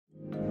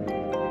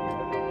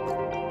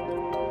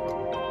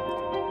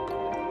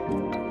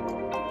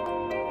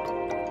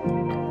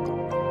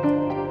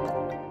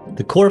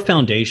The core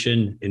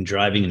foundation in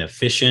driving an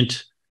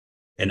efficient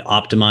and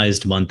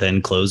optimized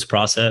month-end close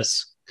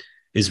process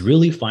is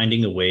really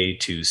finding a way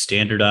to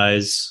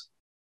standardize,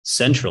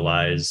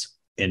 centralize,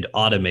 and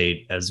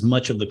automate as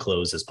much of the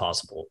close as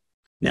possible.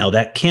 Now,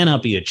 that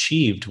cannot be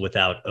achieved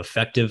without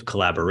effective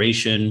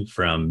collaboration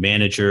from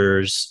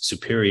managers,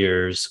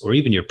 superiors, or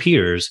even your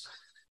peers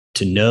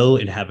to know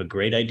and have a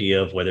great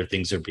idea of whether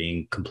things are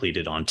being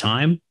completed on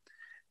time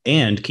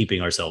and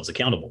keeping ourselves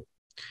accountable.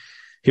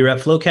 Here at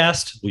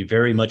FloQast, we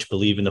very much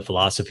believe in the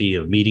philosophy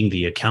of meeting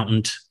the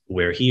accountant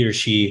where he or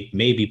she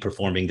may be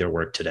performing their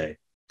work today.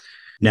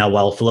 Now,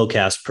 while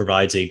FloQast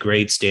provides a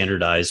great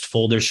standardized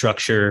folder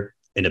structure,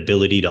 an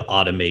ability to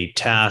automate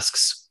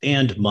tasks,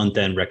 and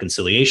month-end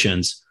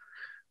reconciliations,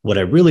 what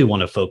I really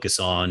want to focus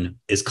on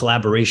is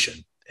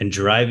collaboration and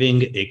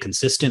driving a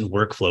consistent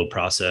workflow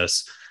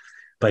process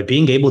by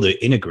being able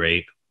to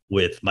integrate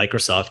with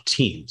Microsoft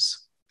Teams.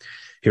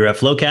 Here at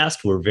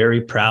FloQast, we're very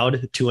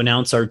proud to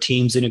announce our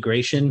Teams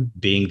integration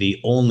being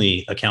the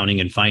only accounting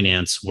and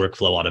finance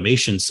workflow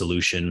automation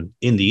solution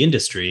in the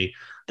industry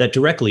that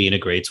directly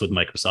integrates with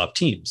Microsoft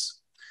Teams.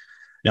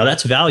 Now,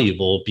 that's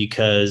valuable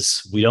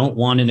because we don't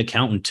want an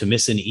accountant to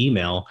miss an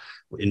email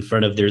in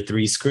front of their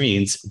 3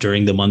 screens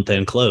during the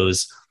month-end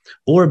close,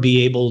 or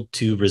be able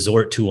to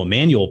resort to a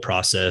manual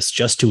process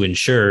just to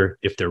ensure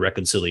if their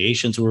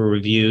reconciliations were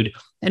reviewed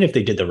and if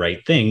they did the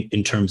right thing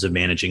in terms of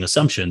managing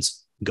assumptions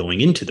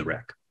going into the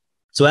rec.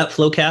 So at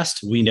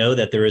FloQast, we know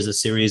that there is a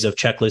series of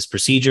checklist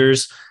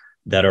procedures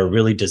that are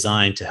really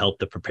designed to help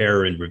the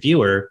preparer and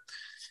reviewer,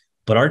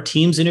 but our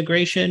Teams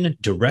integration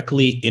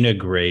directly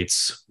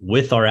integrates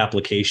with our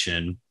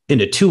application in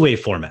a two-way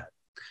format.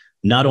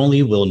 Not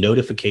only will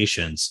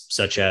notifications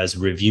such as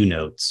review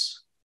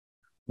notes,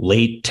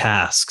 late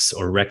tasks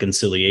or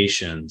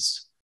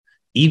reconciliations,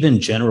 even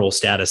general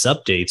status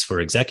updates for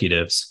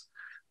executives,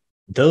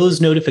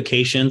 those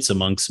notifications,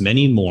 amongst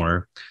many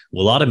more,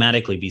 will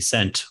automatically be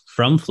sent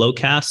from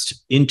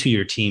FloQast into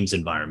your Teams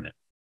environment.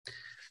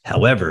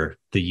 However,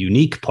 the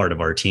unique part of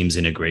our Teams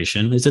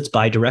integration is it's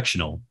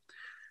bidirectional.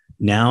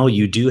 Now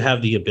you do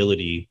have the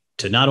ability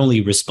to not only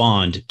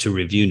respond to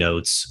review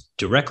notes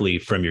directly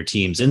from your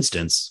Teams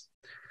instance,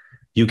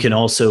 you can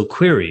also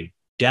query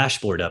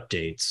dashboard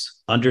updates,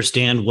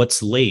 understand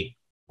what's late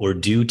or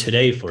due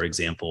today, for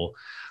example,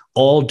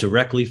 all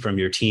directly from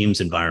your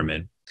Teams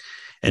environment.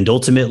 And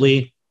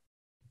ultimately,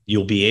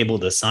 you'll be able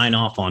to sign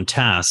off on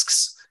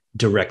tasks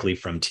directly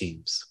from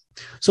Teams.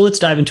 So let's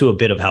dive into a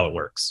bit of how it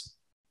works.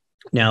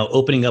 Now,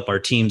 opening up our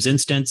Teams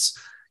instance,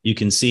 you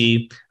can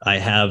see I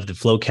have the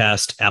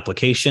FloQast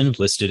application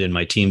listed in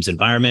my Teams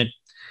environment,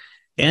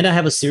 and I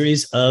have a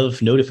series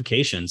of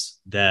notifications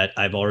that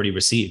I've already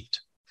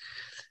received.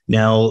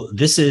 Now,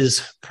 this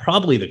is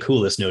probably the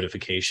coolest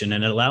notification,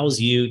 and it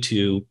allows you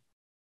to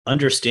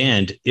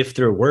understand if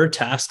there were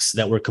tasks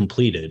that were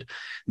completed.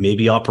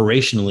 Maybe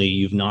operationally,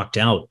 you've knocked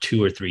out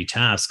 2 or 3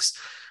 tasks,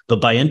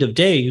 but by end of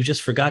day, you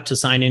just forgot to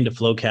sign into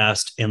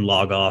FloQast and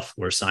log off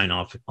or sign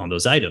off on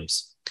those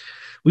items.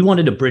 We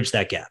wanted to bridge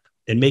that gap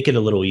and make it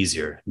a little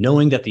easier.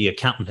 Knowing that the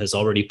accountant has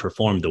already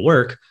performed the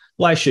work,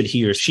 why should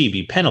he or she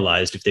be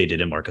penalized if they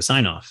didn't mark a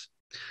sign off?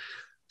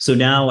 So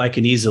now I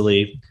can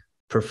easily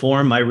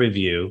perform my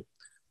review,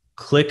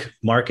 click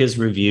Mark as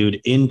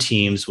Reviewed in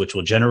Teams, which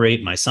will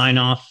generate my sign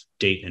off,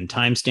 date and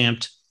time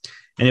stamped.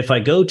 And if I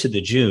go to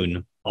the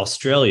June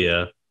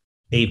Australia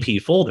AP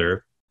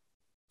folder,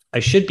 I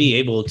should be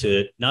able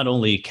to not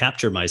only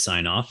capture my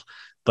sign off,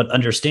 but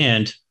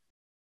understand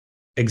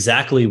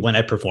exactly when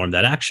I performed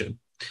that action.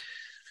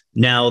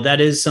 Now, that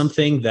is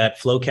something that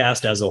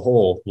FloQast as a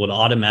whole would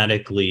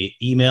automatically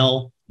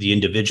email the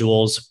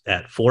individuals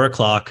at 4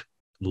 o'clock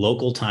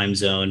local time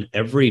zone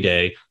every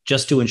day,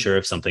 just to ensure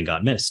if something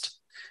got missed.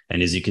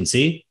 And as you can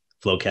see,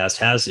 FloQast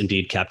has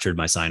indeed captured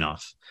my sign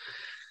off.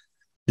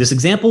 This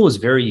example is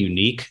very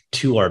unique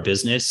to our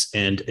business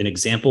and an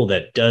example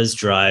that does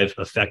drive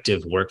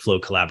effective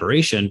workflow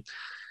collaboration,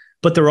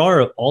 but there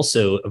are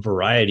also a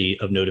variety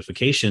of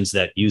notifications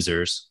that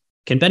users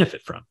can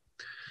benefit from.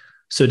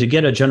 So to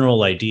get a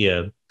general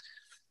idea,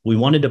 we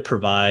wanted to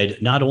provide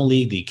not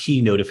only the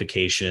key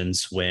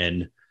notifications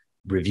when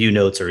review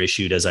notes are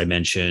issued, as I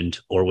mentioned,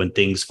 or when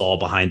things fall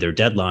behind their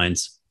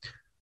deadlines,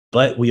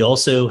 but we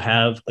also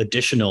have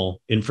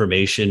additional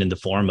information in the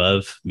form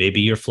of maybe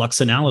your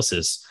flux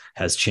analysis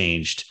has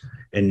changed,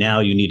 and now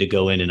you need to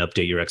go in and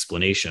update your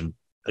explanation.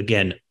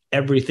 Again,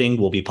 everything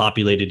will be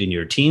populated in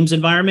your Teams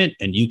environment,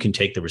 and you can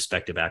take the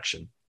respective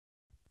action.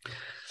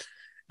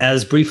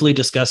 As briefly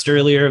discussed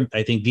earlier,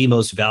 I think the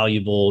most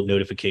valuable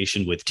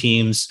notification with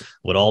Teams,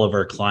 what all of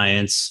our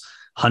clients,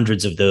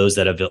 hundreds of those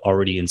that have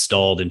already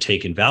installed and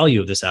taken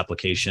value of this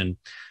application,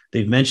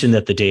 they've mentioned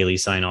that the daily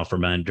sign-off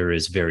reminder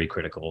is very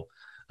critical.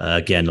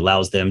 Again,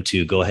 allows them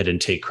to go ahead and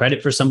take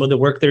credit for some of the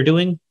work they're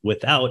doing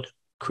without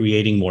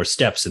creating more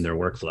steps in their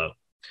workflow.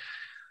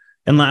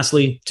 And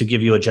lastly, to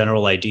give you a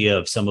general idea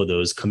of some of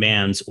those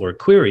commands or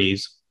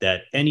queries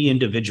that any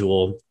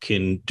individual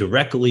can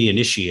directly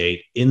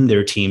initiate in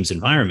their Teams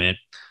environment,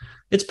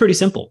 it's pretty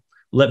simple.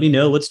 Let me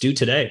know what's due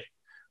today.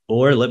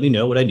 or let me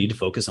know what I need to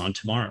focus on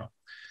tomorrow.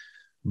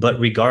 But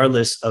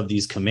regardless of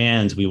these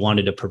commands, we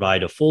wanted to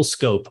provide a full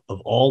scope of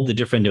all the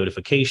different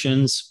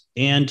notifications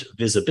and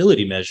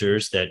visibility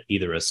measures that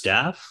either a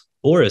staff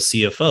or a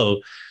CFO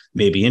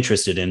may be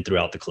interested in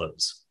throughout the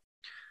close.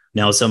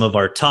 Now, some of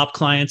our top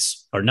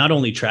clients are not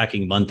only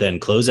tracking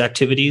month-end close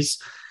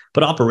activities,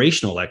 but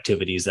operational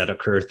activities that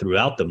occur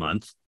throughout the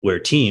month, where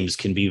teams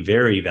can be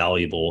very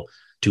valuable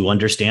to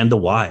understand the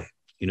why.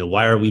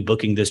 Why are we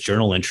booking this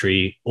journal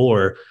entry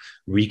or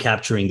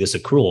recapturing this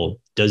accrual?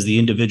 Does the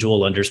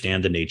individual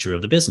understand the nature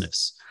of the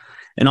business?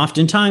 And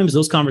oftentimes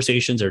those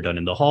conversations are done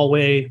in the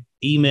hallway,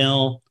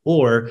 email,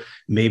 or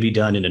maybe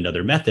done in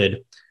another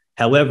method.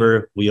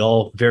 However, we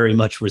all very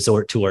much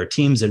resort to our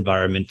Teams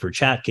environment for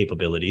chat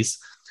capabilities.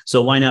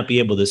 So why not be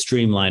able to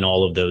streamline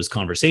all of those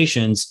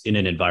conversations in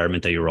an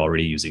environment that you're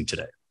already using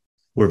today?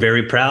 We're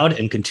very proud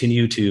and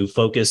continue to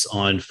focus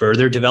on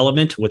further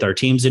development with our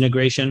Teams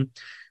integration,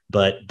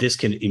 but this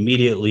can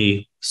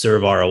immediately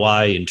serve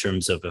ROI in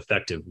terms of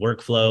effective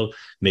workflow,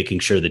 making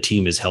sure the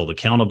team is held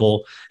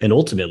accountable, and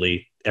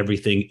ultimately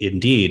everything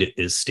indeed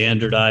is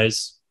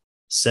standardized,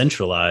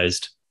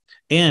 centralized,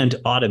 and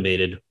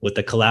automated with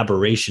the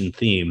collaboration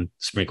theme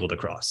sprinkled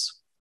across.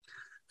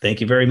 Thank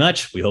you very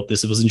much. We hope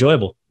this was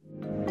enjoyable.